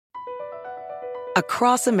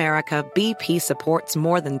Across America, BP supports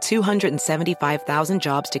more than 275,000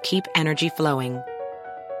 jobs to keep energy flowing.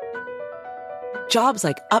 Jobs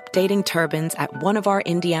like updating turbines at one of our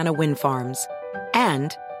Indiana wind farms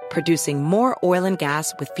and producing more oil and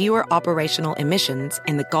gas with fewer operational emissions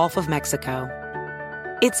in the Gulf of Mexico.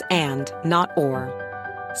 It's and, not or.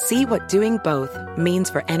 See what doing both means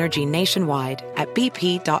for energy nationwide at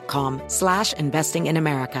bp.com/investing in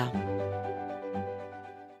America.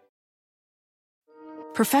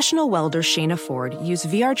 Professional welder Shayna Ford used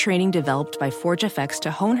VR training developed by ForgeFX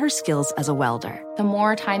to hone her skills as a welder. The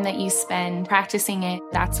more time that you spend practicing it,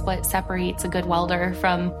 that's what separates a good welder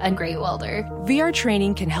from a great welder. VR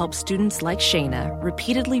training can help students like Shayna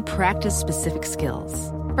repeatedly practice specific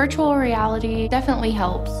skills. Virtual reality definitely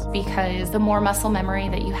helps because the more muscle memory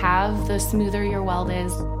that you have, the smoother your weld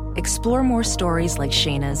is. Explore more stories like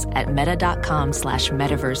Shayna's at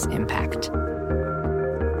meta.com/metaverseimpact.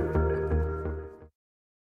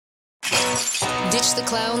 Ditch the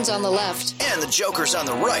clowns on the left and the jokers on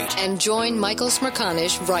the right, and join Michael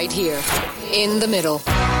Smerconish right here in the middle.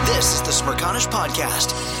 This is the Smerconish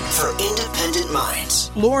Podcast for independent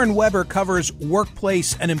minds. Lauren Weber covers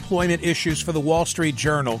workplace and employment issues for the Wall Street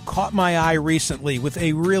Journal. Caught my eye recently with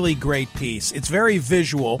a really great piece. It's very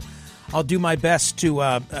visual. I'll do my best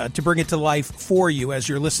to bring it to life for you as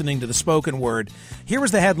you're listening to the spoken word. Here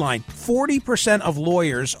was the headline: 40% of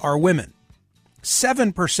lawyers are women.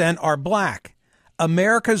 7% are black.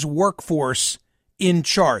 America's workforce in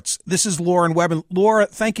charts. This is Lauren Weber. Laura,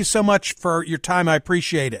 thank you so much for your time. I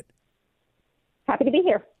appreciate it. Happy to be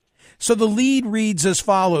here. So the lead reads as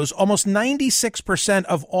follows. Almost 96%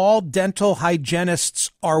 of all dental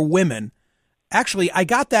hygienists are women. Actually, I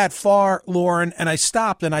got that far, Lauren, and I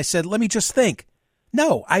stopped and I said, let me just think.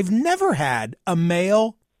 No, I've never had a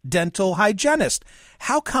male dental hygienist.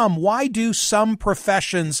 How come? Why do some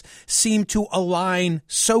professions seem to align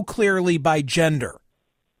so clearly by gender?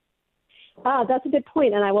 That's a good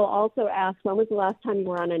point. And I will also ask, when was the last time you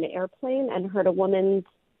were on an airplane and heard a woman's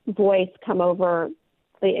voice come over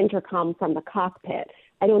the intercom from the cockpit?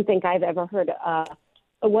 I don't think I've ever heard a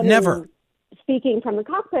woman speaking from the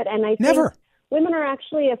cockpit. And I think women are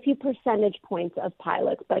actually a few percentage points of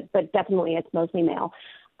pilots, but definitely it's mostly male.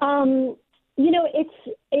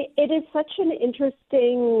 It is such an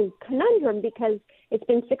interesting conundrum because it's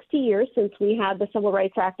been 60 years since we had the Civil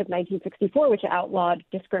Rights Act of 1964, which outlawed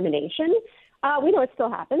discrimination. We know it still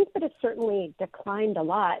happens, but it's certainly declined a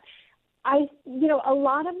lot. A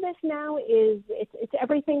lot of this now is it's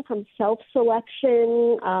everything from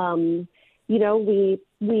self-selection. We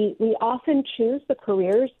often choose the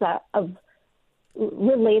careers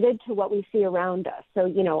related to what we see around us.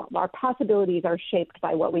 So, our possibilities are shaped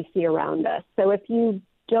by what we see around us. So if you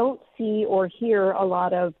don't see or hear a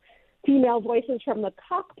lot of female voices from the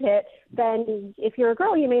cockpit, then if you're a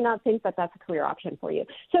girl, you may not think that that's a career option for you.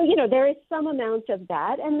 So, there is some amount of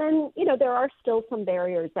that. And then, there are still some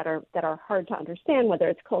barriers that are hard to understand, whether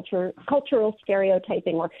it's cultural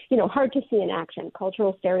stereotyping or, hard to see in action,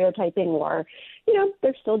 cultural stereotyping or,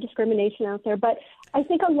 there's still discrimination out there. But I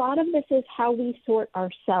think a lot of this is how we sort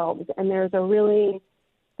ourselves. And there's a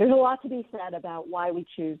lot to be said about why we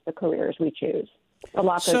choose the careers we choose. A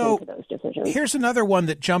lot goes into those decisions. Here's another one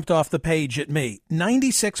that jumped off the page at me.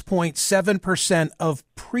 96.7% of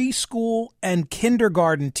preschool and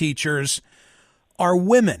kindergarten teachers are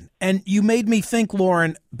women. And you made me think,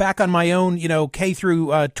 Lauren, back on my own, K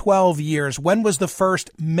through 12 years, when was the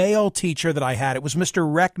first male teacher that I had? It was Mr.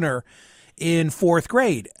 Reckner in fourth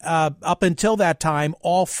grade. Up until that time,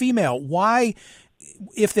 all female. Why,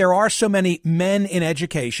 if there are so many men in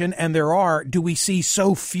education, and there are, do we see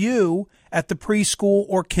so few at the preschool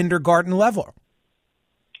or kindergarten level?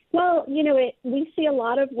 Well, we see a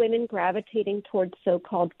lot of women gravitating towards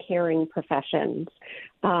so-called caring professions.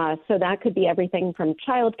 So that could be everything from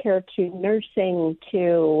childcare to nursing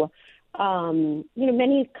to,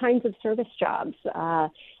 many kinds of service jobs.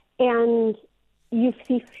 And you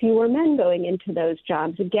see fewer men going into those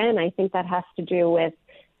jobs. Again, I think that has to do with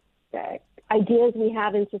ideas we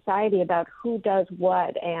have in society about who does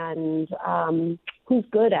what and who's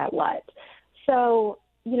good at what. So,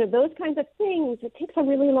 those kinds of things, it takes a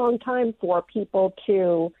really long time for people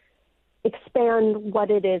to expand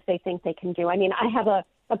what it is they think they can do. I mean, I have a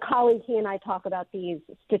colleague, he and I talk about these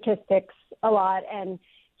statistics a lot, and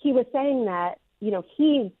he was saying that,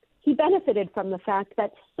 he benefited from the fact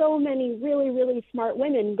that so many really, really smart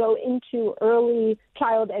women go into early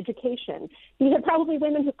child education. These are probably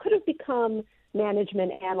women who could have become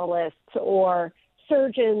management analysts or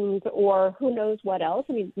surgeons or who knows what else.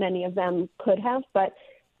 I mean, many of them could have, but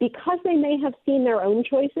because they may have seen their own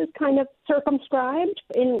choices kind of circumscribed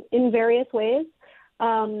in various ways,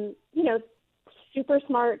 super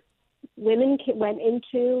smart women went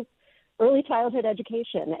into early childhood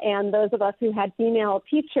education. And those of us who had female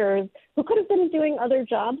teachers who could have been doing other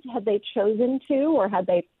jobs had they chosen to, or had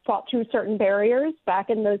they fought through certain barriers back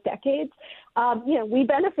in those decades, we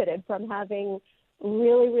benefited from having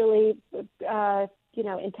really, really,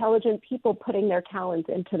 intelligent people putting their talents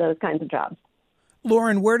into those kinds of jobs.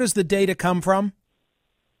 Lauren, where does the data come from?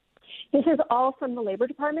 This is all from the Labor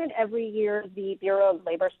Department. Every year, the Bureau of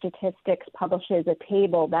Labor Statistics publishes a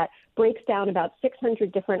table that breaks down about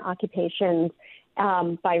 600 different occupations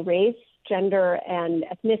by race, gender, and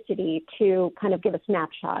ethnicity to kind of give a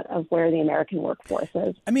snapshot of where the American workforce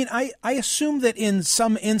is. I mean, I assume that in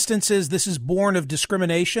some instances this is born of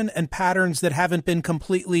discrimination and patterns that haven't been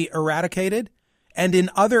completely eradicated. And in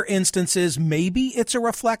other instances, maybe it's a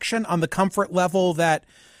reflection on the comfort level that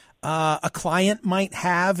a client might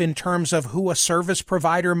have in terms of who a service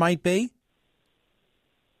provider might be?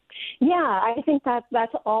 Yeah, I think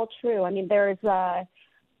that's all true. I mean, there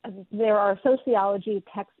are sociology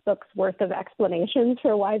textbooks worth of explanations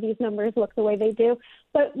for why these numbers look the way they do.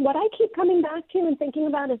 But what I keep coming back to and thinking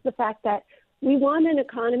about is the fact that we want an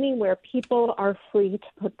economy where people are free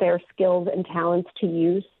to put their skills and talents to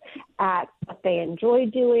use at what they enjoy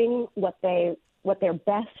doing, what they're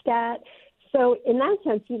best at. So in that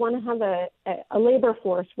sense, you want to have a labor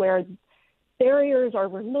force where barriers are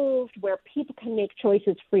removed, where people can make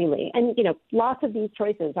choices freely. And, lots of these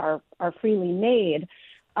choices are freely made.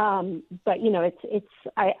 But,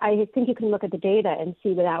 I think you can look at the data and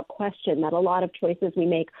see without question that a lot of choices we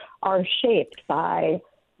make are shaped by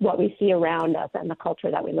what we see around us and the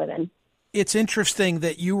culture that we live in. It's interesting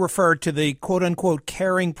that you referred to the quote-unquote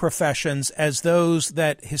caring professions as those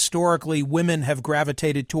that historically women have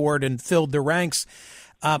gravitated toward and filled the ranks.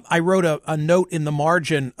 I wrote a note in the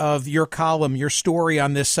margin of your column, your story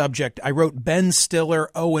on this subject. I wrote Ben Stiller,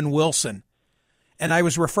 Owen Wilson. And I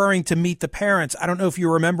was referring to Meet the Parents. I don't know if you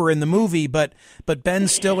remember in the movie, but Ben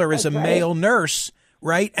Stiller is a male nurse,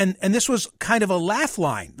 right? And this was kind of a laugh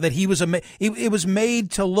line that he was it was made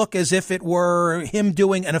to look as if it were him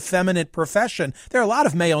doing an effeminate profession. There are a lot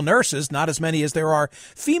of male nurses, not as many as there are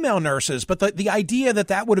female nurses, but the idea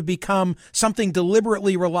that would have become something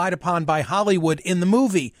deliberately relied upon by Hollywood in the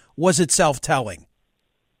movie was itself telling.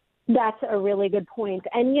 That's a really good point.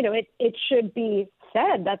 And, it should be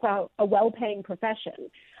said that's a well-paying profession.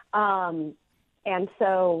 And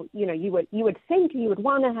so, you would think you would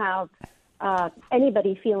want to have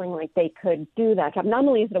anybody feeling like they could do that job. Not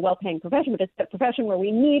only is it a well-paying profession, but it's a profession where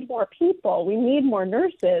we need more people. We need more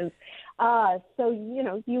nurses. So,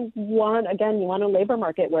 you want a labor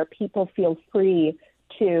market where people feel free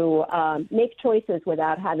to make choices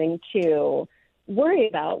without having to worry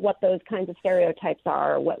about what those kinds of stereotypes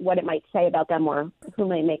are, what it might say about them, or who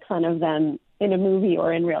might make fun of them in a movie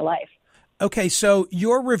or in real life. Okay, so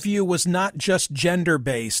your review was not just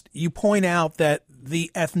gender-based. You point out that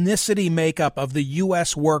the ethnicity makeup of the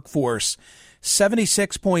U.S. workforce,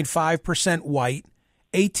 76.5% white,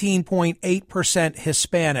 18.8%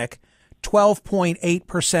 Hispanic,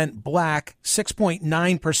 12.8% black,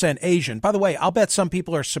 6.9% Asian. By the way, I'll bet some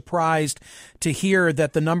people are surprised to hear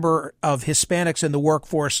that the number of Hispanics in the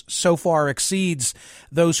workforce so far exceeds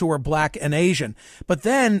those who are black and Asian. But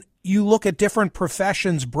then you look at different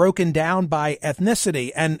professions broken down by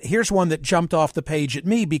ethnicity. And here's one that jumped off the page at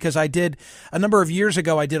me because a number of years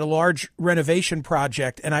ago, I did a large renovation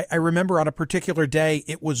project. And I remember on a particular day,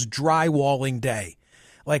 it was drywalling day.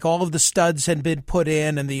 Like all of the studs had been put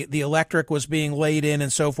in and the electric was being laid in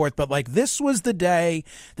and so forth. But this was the day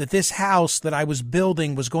that this house that I was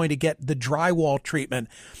building was going to get the drywall treatment.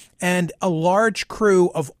 And a large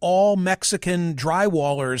crew of all Mexican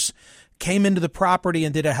drywallers came into the property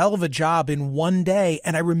and did a hell of a job in one day.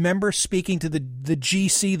 And I remember speaking to the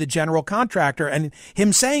GC, the general contractor, and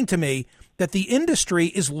him saying to me that the industry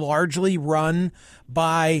is largely run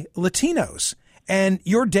by Latinos. And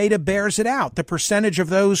your data bears it out. The percentage of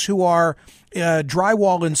those who are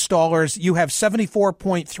drywall installers, you have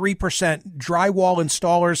 74.3% drywall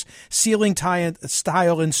installers, ceiling style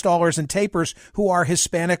installers, and tapers who are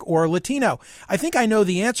Hispanic or Latino. I think I know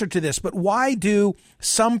the answer to this, but why do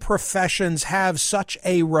some professions have such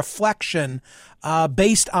a reflection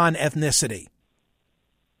based on ethnicity?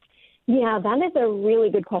 Yeah, that is a really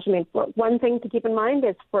good question. I mean, one thing to keep in mind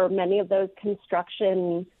is for many of those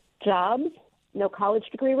construction jobs, no college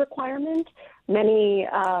degree requirement. Many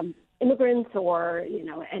immigrants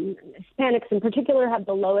and Hispanics in particular have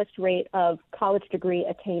the lowest rate of college degree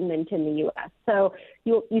attainment in the U.S. So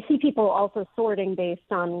you see people also sorting based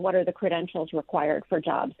on what are the credentials required for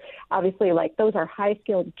jobs. Obviously, those are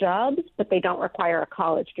high-skilled jobs, but they don't require a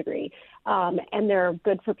college degree. And they're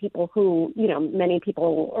good for people who, many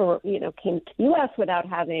people came to the U.S. without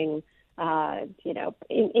having,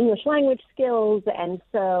 English language skills. And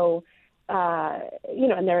so, and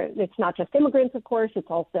it's not just immigrants, of course, it's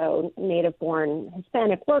also native-born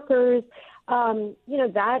Hispanic workers.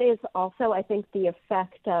 That is also, I think, the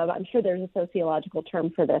effect of, I'm sure there's a sociological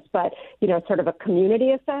term for this, but, sort of a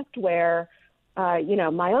community effect where,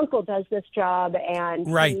 my uncle does this job and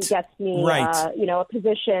he gets me, a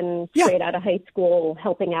position straight out of high school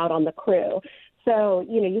helping out on the crew. So,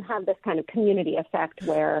 you have this kind of community effect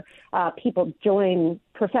where people join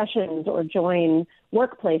professions or join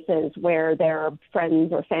workplaces where their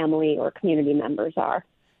friends or family or community members are.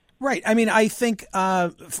 Right. I mean, I think,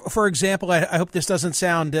 for example, I hope this doesn't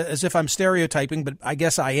sound as if I'm stereotyping, but I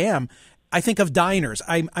guess I am. I think of diners.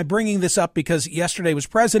 I'm bringing this up because yesterday was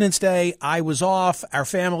President's Day. I was off. Our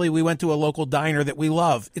family, we went to a local diner that we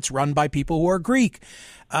love. It's run by people who are Greek.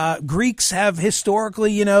 Greeks have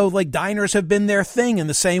historically, diners have been their thing in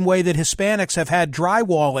the same way that Hispanics have had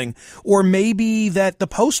drywalling, or maybe that the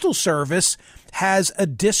Postal Service has a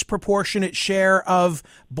disproportionate share of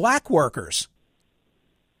black workers.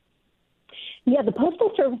 Yeah, the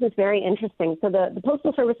Postal Service is very interesting. So the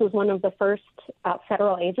Postal Service was one of the first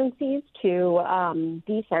federal agencies to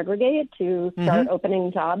desegregate, to start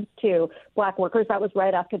opening jobs to black workers. That was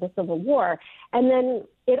right after the Civil War. And then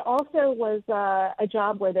it also was a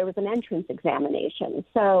job where there was an entrance examination.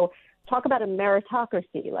 So talk about a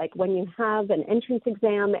meritocracy, like when you have an entrance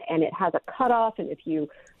exam and it has a cutoff, and if you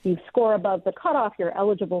score above the cutoff, you're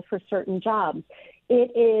eligible for certain jobs.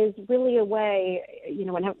 It is really a way,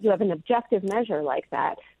 when you have an objective measure like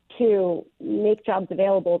that, to make jobs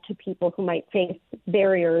available to people who might face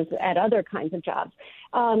barriers at other kinds of jobs.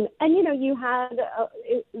 You had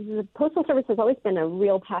the Postal Service has always been a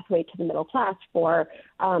real pathway to the middle class for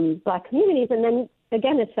black communities. And then,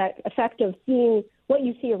 again, it's that effect of seeing what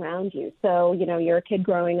you see around you. So, you're a kid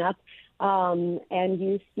growing up and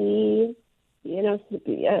you see,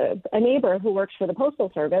 a neighbor who works for the Postal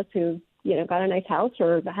Service who got a nice house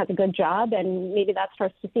or has a good job, and maybe that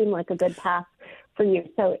starts to seem like a good path for you.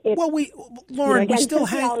 So Lauren, again, we still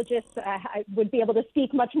have sociologists I would be able to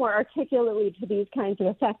speak much more articulately to these kinds of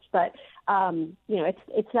effects, but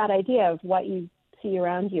it's that idea of what you see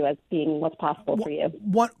around you as being what's possible for you.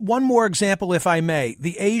 One more example, if I may.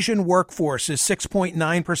 The Asian workforce is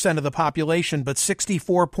 6.9% of the population, but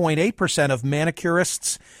 64.8% of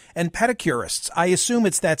manicurists and pedicurists. I assume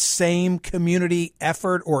it's that same community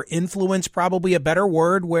effort or influence, probably a better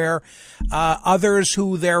word, where others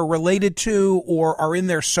who they're related to or are in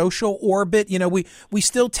their social orbit, we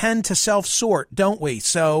still tend to self-sort, don't we?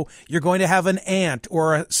 So you're going to have an aunt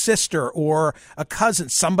or a sister or a cousin,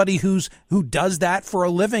 somebody who does that for a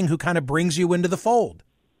living, who kind of brings you into the fold.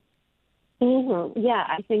 Mm-hmm. Yeah,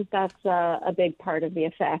 I think that's a big part of the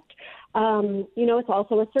effect. It's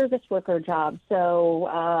also a service worker job.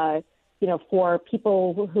 So, for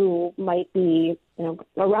people who might be,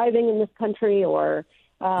 arriving in this country or,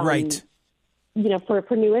 for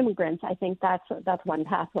new immigrants, I think that's one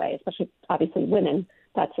pathway, especially obviously women.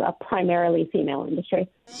 That's a primarily female industry.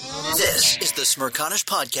 This is the Smirconish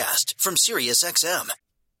Podcast from SiriusXM.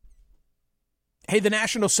 Hey, the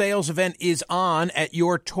national sales event is on at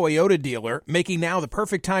your Toyota dealer, making now the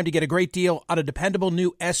perfect time to get a great deal on a dependable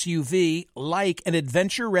new SUV like an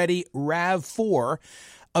adventure-ready RAV4.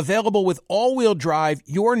 Available with all-wheel drive,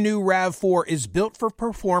 your new RAV4 is built for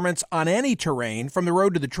performance on any terrain, from the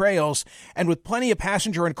road to the trails, and with plenty of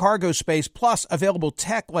passenger and cargo space, plus available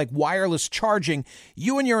tech like wireless charging,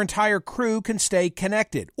 you and your entire crew can stay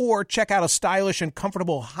connected. Or check out a stylish and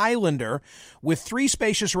comfortable Highlander with 3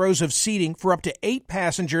 spacious rows of seating for up to 8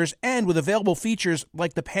 passengers, and with available features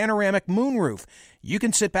like the panoramic moonroof. You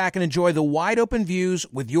can sit back and enjoy the wide-open views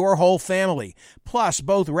with your whole family. Plus,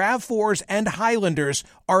 both RAV4s and Highlanders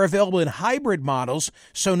are available in hybrid models,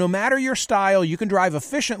 so no matter your style, you can drive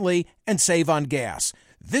efficiently and save on gas.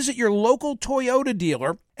 Visit your local Toyota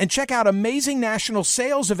dealer and check out amazing national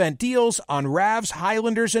sales event deals on RAVs,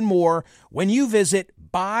 Highlanders, and more when you visit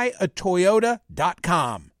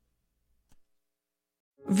buyatoyota.com.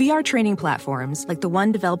 VR training platforms, like the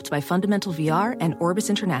one developed by Fundamental VR and Orbis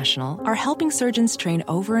International, are helping surgeons train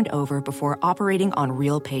over and over before operating on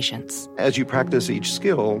real patients. As you practice each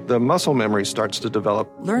skill, the muscle memory starts to develop.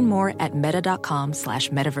 Learn more at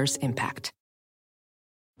meta.com/metaverseimpact.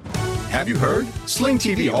 Have you heard? Sling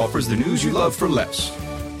TV offers the news you love for less.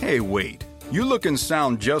 Hey, wait. You look and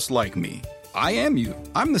sound just like me. I am you.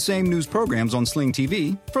 I'm the same news programs on Sling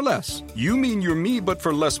TV for less. You mean you're me, but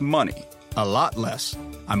for less money. A lot less.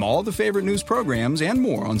 I'm all the favorite news programs and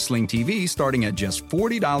more on Sling TV starting at just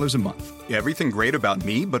 $40 a month. Everything great about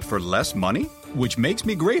me, but for less money? Which makes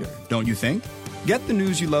me greater, don't you think? Get the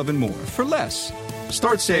news you love and more for less.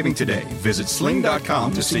 Start saving today. Visit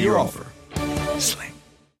sling.com to see your offer. Sling.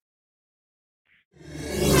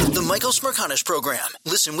 The Michael Smerconish Program.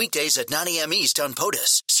 Listen weekdays at 9 a.m. East on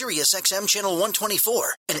POTUS, SiriusXM Channel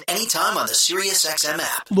 124, and anytime on the SiriusXM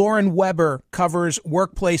app. Lauren Weber covers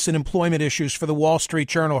workplace and employment issues for the Wall Street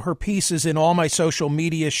Journal. Her piece is in all my social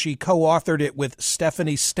media. She co-authored it with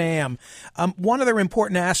Stephanie Stamm. One other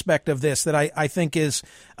important aspect of this that I think is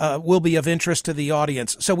will be of interest to the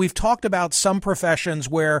audience. So we've talked about some professions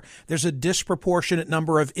where there's a disproportionate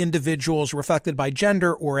number of individuals reflected by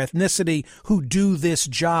gender or ethnicity who do this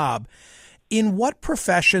job. In what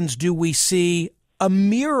professions do we see a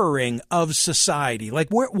mirroring of society? Like,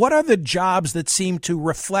 what are the jobs that seem to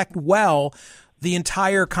reflect well the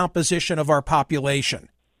entire composition of our population?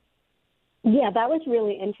 Yeah, that was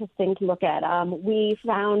really interesting to look at. We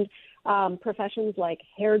found professions like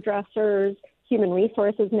hairdressers, human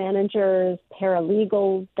resources managers,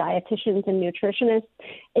 paralegals, dietitians, and nutritionists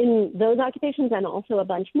in those occupations, and also a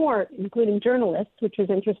bunch more, including journalists, which was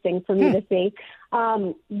interesting for me to see.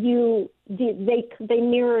 They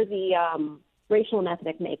mirror the racial and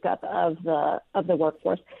ethnic makeup of the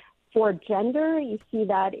workforce. For gender, you see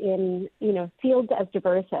that in fields as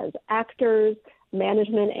diverse as actors,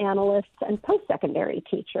 management analysts, and post-secondary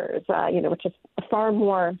teachers. Which is a far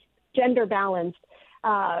more gender balanced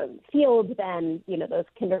field than those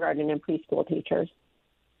kindergarten and preschool teachers.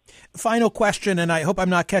 Final question, and I hope I'm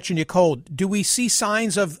not catching you cold. Do we see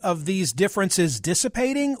signs of these differences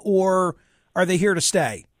dissipating, or are they here to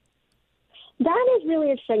stay? That is really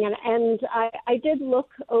interesting, and I did look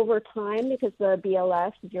over time because the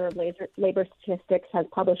BLS, Bureau of Labor Statistics, has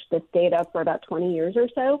published this data for about 20 years or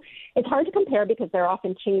so. It's hard to compare because they're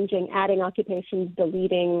often changing, adding occupations,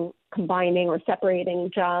 deleting, combining, or separating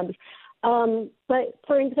jobs. But,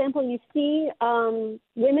 for example, you see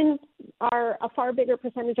women are a far bigger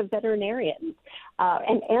percentage of veterinarians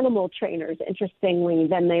and animal trainers, interestingly,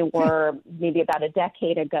 than they were maybe about a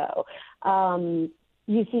decade ago.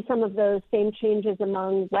 You see some of those same changes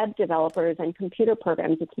among web developers and computer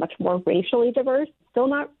programs. It's much more racially diverse, still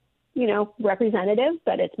not, representative,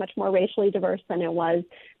 but it's much more racially diverse than it was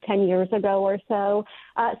 10 years ago or so.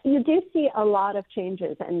 So you do see a lot of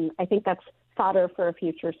changes, and I think that's fodder for a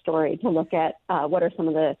future story to look at what are some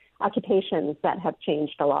of the occupations that have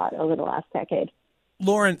changed a lot over the last decade.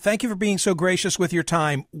 Lauren, thank you for being so gracious with your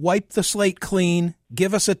time. Wipe the slate clean.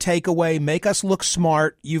 Give us a takeaway. Make us look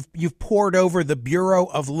smart. You've poured over the Bureau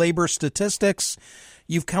of Labor Statistics.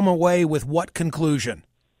 You've come away with what conclusion?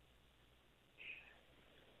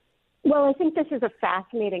 Well, I think this is a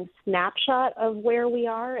fascinating snapshot of where we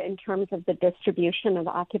are in terms of the distribution of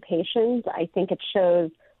occupations. I think it shows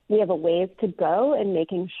we have a ways to go in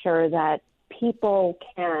making sure that people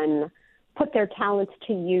can put their talents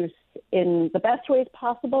to use in the best ways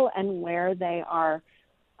possible and where they are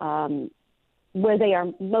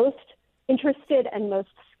most interested and most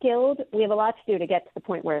skilled. We have a lot to do to get to the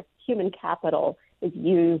point where human capital is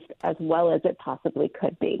used as well as it possibly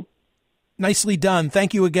could be. Nicely done.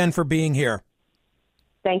 Thank you again for being here.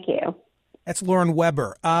 Thank you. That's Lauren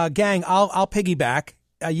Weber. Gang, I'll piggyback.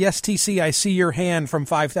 Yes, TC, I see your hand from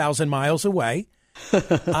 5,000 miles away.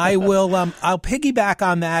 I will. I'll piggyback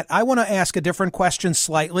on that. I want to ask a different question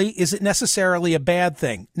slightly. Is it necessarily a bad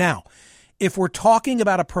thing? Now, if we're talking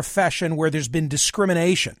about a profession where there's been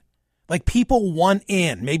discrimination, like people want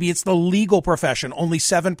in, maybe it's the legal profession, only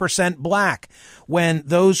 7% black, when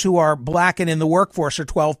those who are black and in the workforce are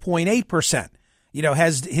 12.8%.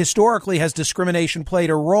 Has discrimination played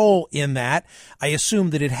a role in that? I assume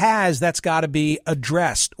that it has. That's got to be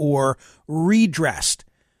addressed or redressed.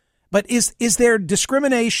 But is there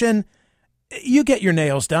discrimination? You get your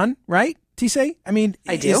nails done, right, TC? I mean,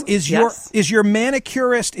 I do. Is your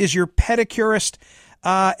manicurist, is your pedicurist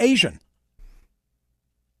Asian?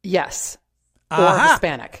 Yes. Or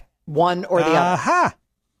Hispanic. One or the other.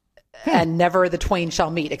 And never the twain shall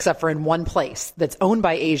meet, except for in one place that's owned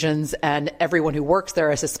by Asians, and everyone who works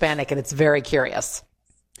there is Hispanic, and it's very curious.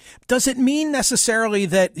 Does it mean necessarily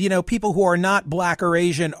that, people who are not black or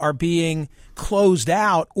Asian are being closed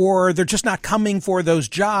out, or they're just not coming for those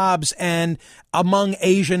jobs? And among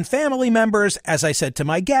Asian family members, as I said to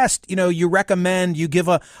my guest, you recommend you give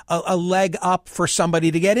a leg up for somebody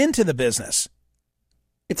to get into the business.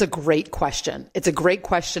 It's a great question. It's a great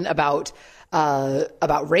question about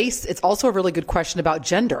race. It's also a really good question about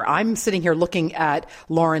gender. I'm sitting here looking at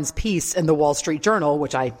Lauren's piece in the Wall Street Journal,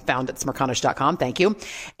 which I found at smirconish.com. Thank you.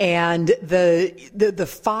 And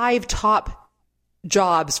the 5 top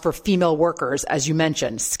jobs for female workers, as you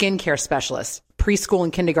mentioned: skincare specialists, preschool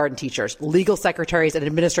and kindergarten teachers, legal secretaries and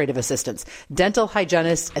administrative assistants, dental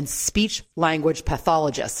hygienists, and speech language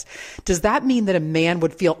pathologists. Does that mean that a man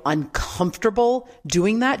would feel uncomfortable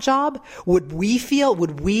doing that job? Would we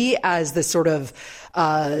as the sort of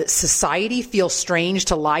society feel strange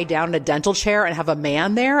to lie down in a dental chair and have a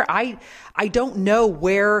man there? I don't know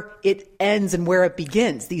where it ends and where it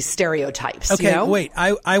begins, these stereotypes. Okay, you know? Wait,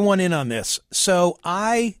 I want in on this. So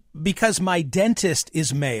because my dentist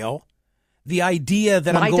is male, the idea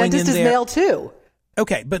that I'm going in there... My dentist is male too.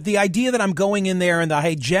 Okay, but the idea that I'm going in there and the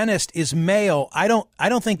hygienist is male, I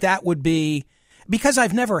don't think that would be... Because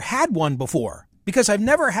I've never had one before.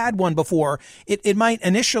 It might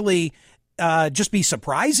initially just be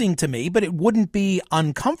surprising to me, but it wouldn't be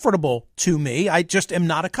uncomfortable to me. I just am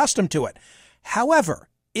not accustomed to it. However,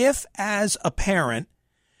 if as a parent,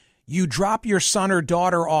 you drop your son or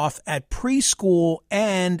daughter off at preschool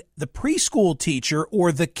and the preschool teacher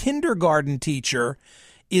or the kindergarten teacher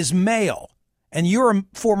is male, and you're a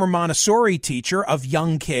former Montessori teacher of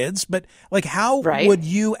young kids, but like how would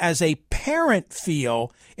you as a parent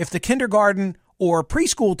feel if the kindergarten or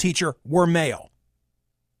preschool teacher were male?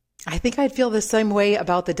 I think I'd feel the same way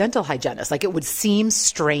about the dental hygienist. Like, it would seem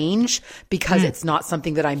strange because it's not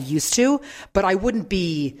something that I'm used to, but I wouldn't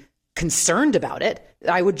be concerned about it.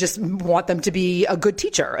 I would just want them to be a good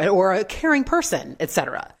teacher or a caring person,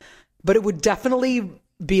 etc. But it would definitely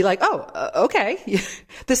be like, okay.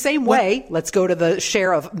 The same way, let's go to the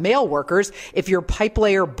share of male workers. If your pipe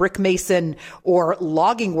layer, brick mason, or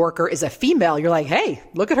logging worker is a female, you're like, hey,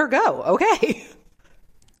 look at her go. Okay.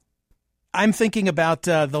 I'm thinking about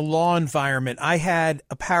the law environment. I had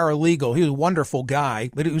a paralegal. He was a wonderful guy,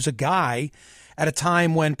 but it was a guy at a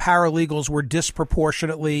time when paralegals were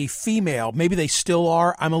disproportionately female. Maybe they still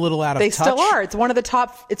are. I'm a little out of touch. They still are. It's one of the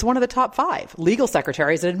top 5 legal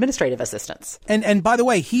secretaries and administrative assistants. And by the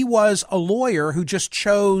way, he was a lawyer who just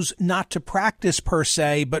chose not to practice per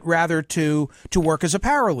se, but rather to work as a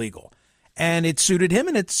paralegal. And it suited him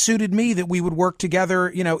and it suited me that we would work together,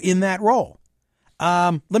 in that role.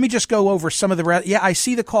 Let me just go over some of the Yeah, I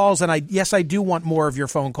see the calls, and I do want more of your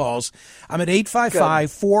phone calls. I'm at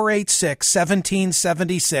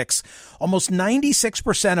 855-486-1776. Almost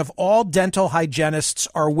 96% of all dental hygienists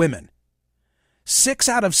are women. 6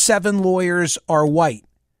 out of 7 lawyers are white.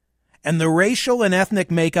 And the racial and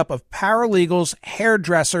ethnic makeup of paralegals,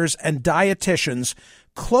 hairdressers, and dietitians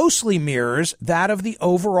closely mirrors that of the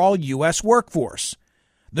overall U.S. workforce.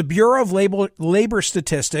 The Bureau of Labor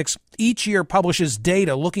Statistics each year publishes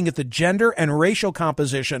data looking at the gender and racial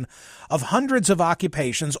composition of hundreds of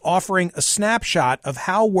occupations, offering a snapshot of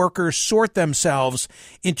how workers sort themselves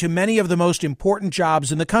into many of the most important jobs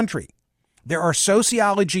in the country. There are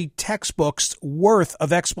sociology textbooks worth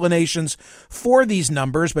of explanations for these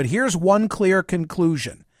numbers, but here's one clear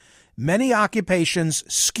conclusion. Many occupations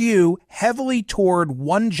skew heavily toward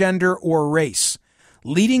one gender or race,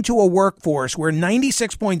 leading to a workforce where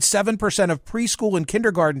 96.7% of preschool and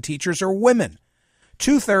kindergarten teachers are women.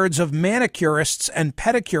 2/3 of manicurists and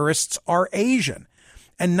pedicurists are Asian,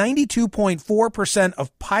 and 92.4%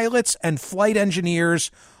 of pilots and flight engineers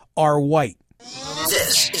are white.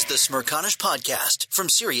 This is the Smirconish Podcast from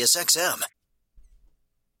SiriusXM.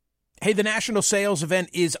 Hey, the national sales event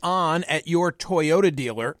is on at your Toyota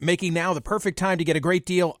dealer, making now the perfect time to get a great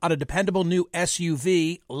deal on a dependable new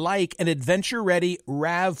SUV like an adventure-ready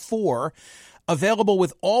RAV4. Available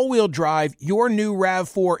with all-wheel drive, your new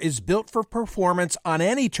RAV4 is built for performance on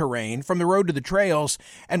any terrain, from the road to the trails,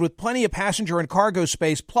 and with plenty of passenger and cargo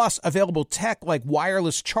space, plus available tech like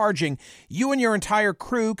wireless charging, you and your entire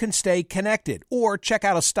crew can stay connected. Or check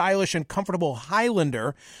out a stylish and comfortable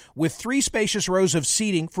Highlander with 3 spacious rows of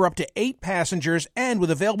seating for up to 8 passengers and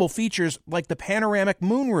with available features like the panoramic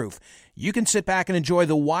moonroof. You can sit back and enjoy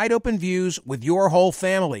the wide-open views with your whole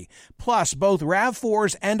family. Plus, both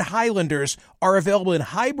RAV4s and Highlanders are available in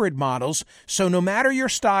hybrid models, so no matter your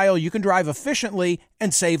style, you can drive efficiently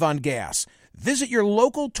and save on gas. Visit your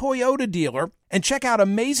local Toyota dealer and check out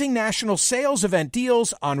amazing national sales event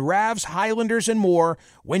deals on RAVs, Highlanders, and more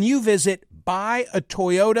when you visit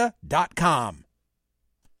buyatoyota.com.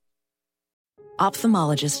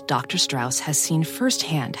 Ophthalmologist Dr. Strauss has seen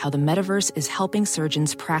firsthand how the metaverse is helping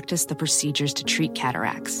surgeons practice the procedures to treat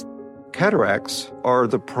cataracts. Cataracts are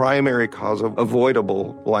the primary cause of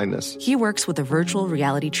avoidable blindness. He works with a virtual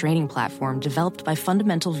reality training platform developed by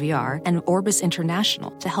Fundamental VR and Orbis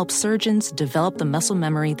International to help surgeons develop the muscle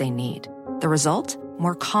memory they need. The result?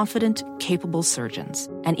 More confident, capable surgeons.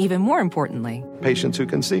 And even more importantly, patients who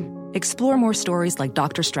can see. Explore more stories like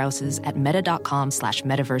Dr. Strauss's at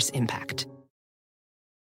meta.com/metaverseimpact.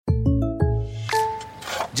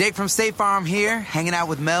 Jake from State Farm here, hanging out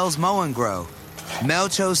with Mel's Mow and Grow. Mel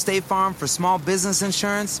chose State Farm for small business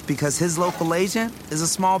insurance because his local agent is a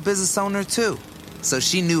small business owner too. So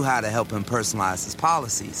she knew how to help him personalize his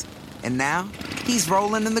policies. And now he's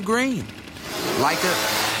rolling in the green. Like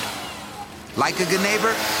a good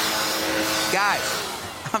neighbor? Guys,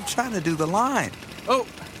 I'm trying to do the line. Oh,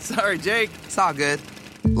 sorry, Jake. It's all good.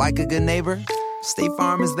 Like a good neighbor, State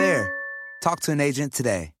Farm is there. Talk to an agent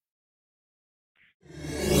today.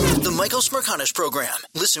 The Michael Smerconish Program.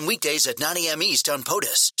 Listen weekdays at 9 a.m. East on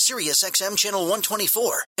POTUS, SiriusXM Channel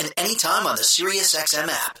 124, and anytime on the SiriusXM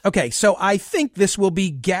app. Okay, so I think this will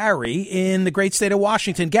be Gary in the great state of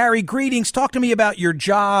Washington. Gary, greetings. Talk to me about your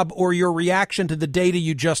job or your reaction to the data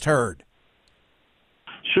you just heard.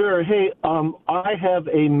 Sure. Hey, I have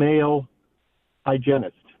a male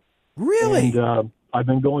hygienist. Really? And I've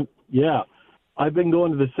been going to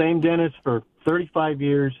the same dentist for 35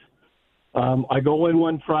 years. I go in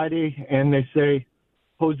one Friday and they say,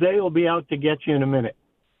 Jose will be out to get you in a minute.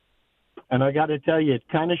 And I got to tell you, it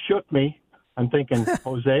kind of shook me. I'm thinking,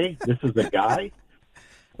 Jose, this is the guy?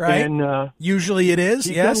 Right. And usually it is,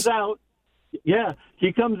 he yes.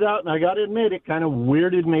 He comes out, and I got to admit, it kind of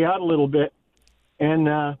weirded me out a little bit. And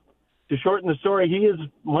to shorten the story, he is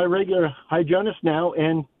my regular hygienist now,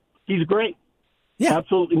 and he's great. Yeah.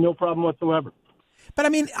 Absolutely no problem whatsoever. But, I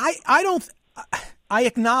mean, I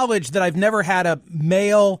acknowledge that I've never had a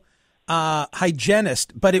male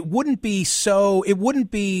hygienist, but it wouldn't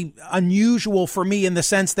be unusual for me in the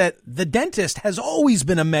sense that the dentist has always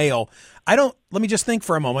been a male. Let me just think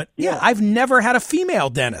for a moment. Yeah, I've never had a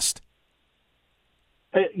female dentist.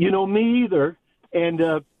 Me either. And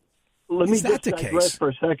let me just digress for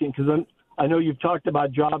a second, because I know you've talked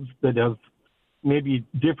about jobs that have maybe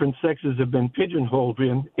different sexes have been pigeonholed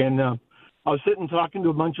in. And I was sitting talking to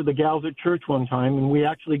a bunch of the gals at church one time, and we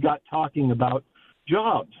actually got talking about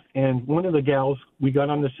jobs. And one of the gals, we got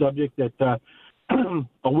on the subject that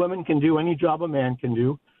a woman can do any job a man can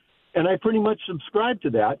do. And I pretty much subscribed to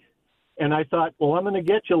that. And I thought, well, I'm going to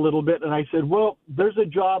get you a little bit. And I said, well, there's a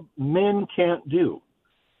job men can't do.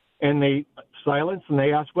 And they silence, and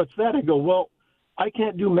they asked, what's that? I go, well, I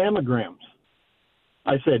can't do mammograms.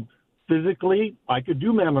 I said, physically, I could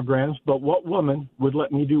do mammograms, but what woman would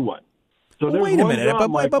let me do one? So well, wait a minute.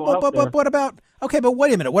 But what about, but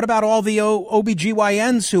wait a minute. What about all the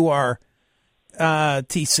OBGYNs who are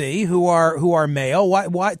TC, who are male?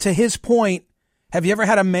 Why, to his point, have you ever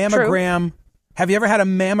had a mammogram? True. Have you ever had a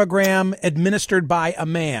mammogram administered by a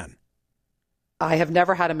man? I have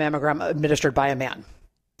never had a mammogram administered by a man.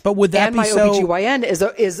 But would that be so? And my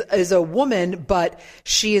OBGYN is a woman, but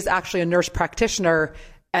she is actually a nurse practitioner,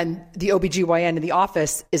 and the OBGYN in the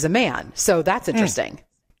office is a man. So that's interesting.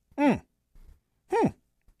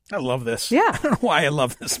 I love this. Yeah. I don't know why I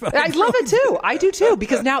love this, but I love it too. I do too,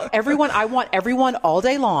 because now I want everyone all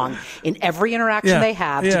day long in every interaction they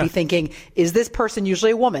have to be thinking, is this person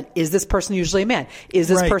usually a woman? Is this person usually a man? Is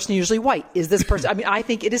this person usually white? Is this person, I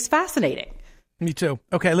think it is fascinating. Me too.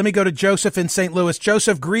 Okay, let me go to Joseph in St. Louis.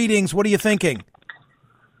 Joseph, greetings. What are you thinking?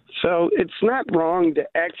 So it's not wrong to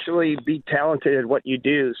actually be talented at what you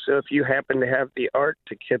do. So if you happen to have the art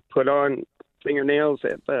to put on fingernails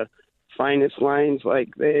at the finest lines,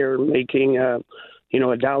 like they are making a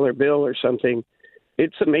dollar bill or something,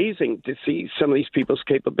 it's amazing to see some of these people's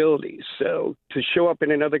capabilities. So to show up in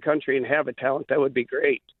another country and have a talent, that would be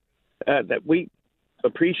great, that we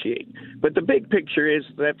appreciate. But the big picture is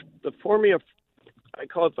that the formula, I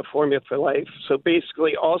call it the formula for life. So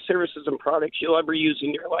basically all services and products you'll ever use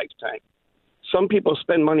in your lifetime. Some people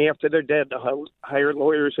spend money after they're dead to hire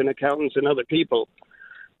lawyers and accountants and other people.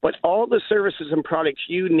 But all the services and products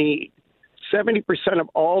you need, 70% of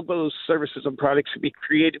all those services and products can be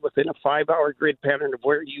created within a 5-hour grid pattern of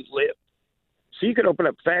where you live. So you could open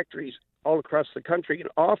up factories all across the country and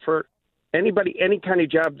offer anybody any kind of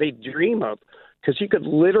job they dream of, because you could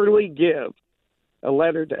literally give a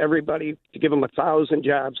letter to everybody to give them 1,000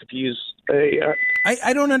 jobs if you use a.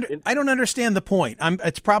 I don't understand the point.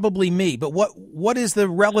 It's probably me, but what is the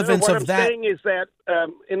relevance of that? What I'm saying is that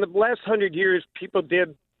in the last 100 years, people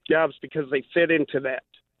did jobs because they fit into that.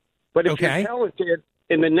 But if you're talented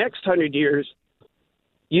in the next 100 years,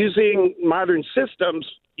 using modern systems,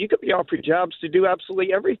 you could be offered jobs to do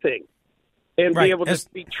absolutely everything. and be able to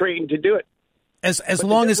be trained to do it. As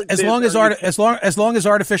long as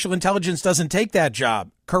artificial intelligence doesn't take that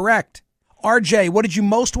job. Correct. RJ, what did you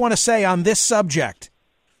most want to say on this subject?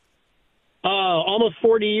 Almost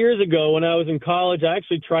 40 years ago when I was in college, I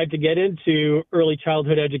actually tried to get into early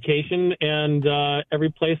childhood education, and every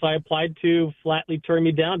place I applied to flatly turned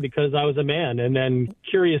me down because I was a man. And then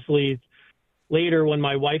curiously, later when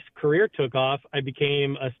my wife's career took off, I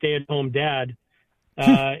became a stay-at-home dad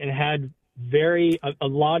and had a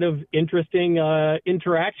lot of interesting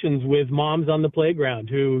interactions with moms on the playground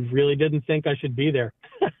who really didn't think I should be there.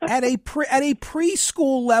 At a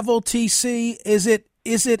preschool level, TC, is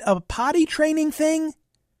it a potty training thing?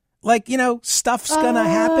 Like, stuff's gonna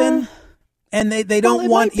happen, and they don't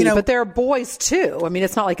want but there are boys too. I mean,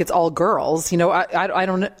 it's not like it's all girls. I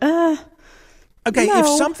don't know. Okay, no, if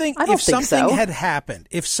something so. had happened,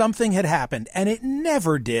 and it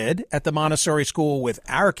never did at the Montessori school with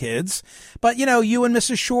our kids, but you and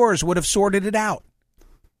Mrs. Shores would have sorted it out.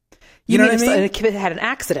 You know what I mean? A kid had an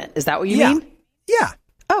accident. Is that what you mean? Yeah.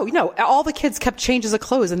 Oh, all the kids kept changes of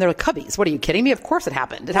clothes in their cubbies. What are you kidding me? Of course it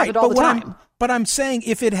happened. It happened all the time. But I'm saying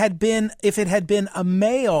if it had been a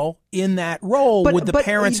male in that role, would the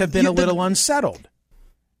parents have been a little unsettled?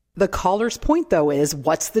 The caller's point, though, is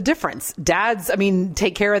what's the difference? Dads,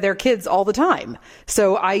 take care of their kids all the time.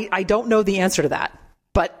 So I don't know the answer to that.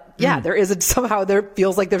 But yeah, somehow there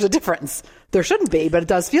feels like there's a difference. There shouldn't be, but it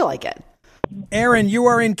does feel like it. Aaron, you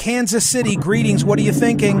are in Kansas City. Greetings. What are you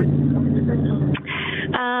thinking?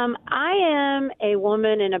 I am a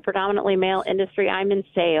woman in a predominantly male industry. I'm in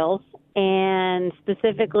sales, and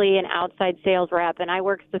specifically an outside sales rep, and I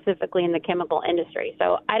work specifically in the chemical industry.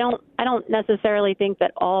 So I don't necessarily think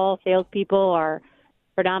that all salespeople are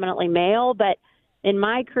predominantly male, but in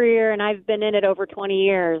my career, and I've been in it over 20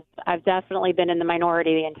 years, I've definitely been in the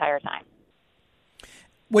minority the entire time.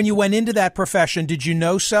 When you went into that profession, did you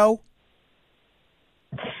know so?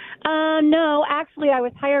 No, actually, I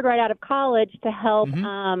was hired right out of college to help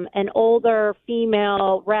an older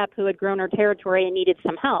female rep who had grown her territory and needed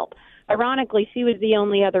some help. Ironically, she was the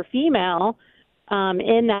only other female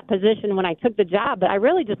in that position when I took the job, but I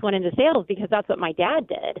really just went into sales because that's what my dad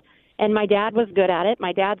did. And my dad was good at it.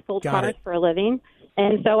 My dad sold cars for a living.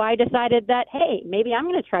 And so I decided that, hey, maybe I'm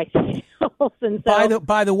going to try sales. And so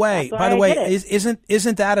by the way,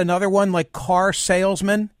 isn't that another one, like car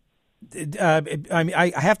salesman?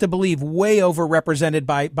 I have to believe way overrepresented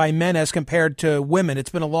by men as compared to women. It's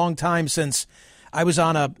been a long time since I was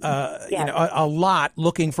on a lot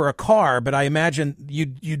looking for a car, but I imagine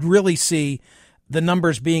you'd really see the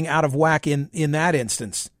numbers being out of whack in that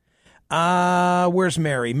instance. Where's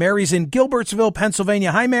Mary? Mary's in Gilbertsville,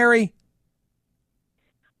 Pennsylvania. Hi, Mary.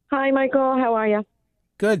 Hi, Michael. How are you?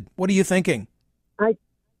 Good. What are you thinking?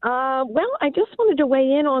 Well, I just wanted to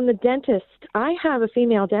weigh in on the dentist. I have a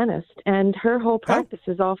female dentist, and her whole practice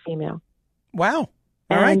is all female. Wow.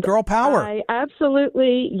 All right, girl power. I was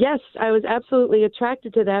absolutely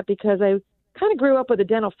attracted to that because I kind of grew up with a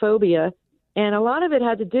dental phobia, and a lot of it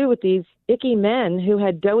had to do with these icky men who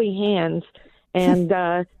had doughy hands and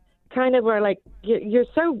kind of were like, you're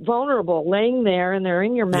so vulnerable laying there, and they're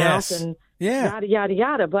in your mouth and yada, yada,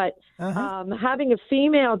 yada. But having a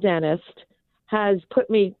female dentist has put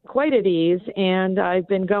me quite at ease, and I've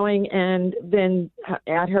been going and been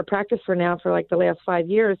at her practice for like the last 5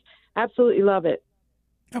 years. Absolutely love it.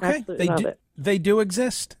 Okay, they do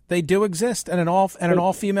exist. They do exist, and an all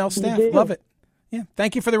female staff. Love it. Yeah,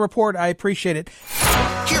 thank you for the report. I appreciate it.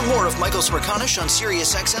 Hear more of Michael Smerconish on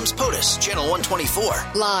SiriusXM's POTUS, Channel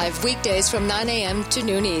 124. Live weekdays from 9 a.m. to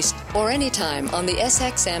noon East, or anytime on the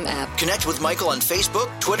SXM app. Connect with Michael on Facebook,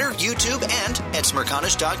 Twitter, YouTube, and at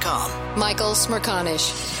Smerconish.com. Michael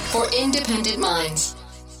Smerconish, for independent minds.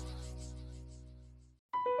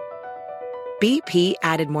 BP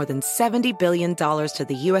added more than $70 billion to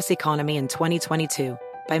the U.S. economy in 2022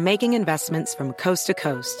 by making investments from coast to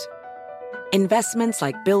coast. Investments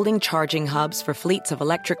like building charging hubs for fleets of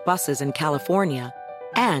electric buses in California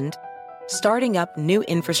and starting up new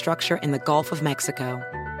infrastructure in the Gulf of Mexico.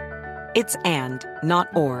 It's and, not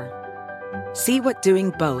or. See what doing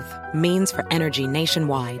both means for energy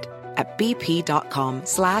nationwide at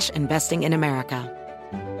bp.com/investing in America.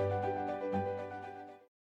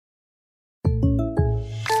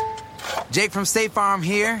 Jake from State Farm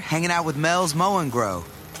here, hanging out with Mel's Mow and Grow.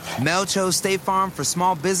 Mel chose State Farm for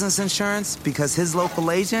small business insurance because his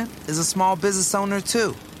local agent is a small business owner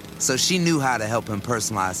too. So she knew how to help him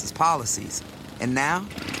personalize his policies. And now,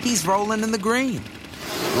 he's rolling in the green.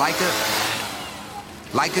 Like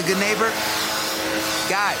a good neighbor?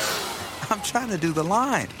 Guys, I'm trying to do the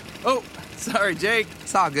line. Oh, sorry, Jake.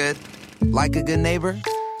 It's all good. Like a good neighbor,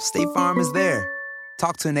 State Farm is there.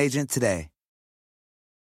 Talk to an agent today.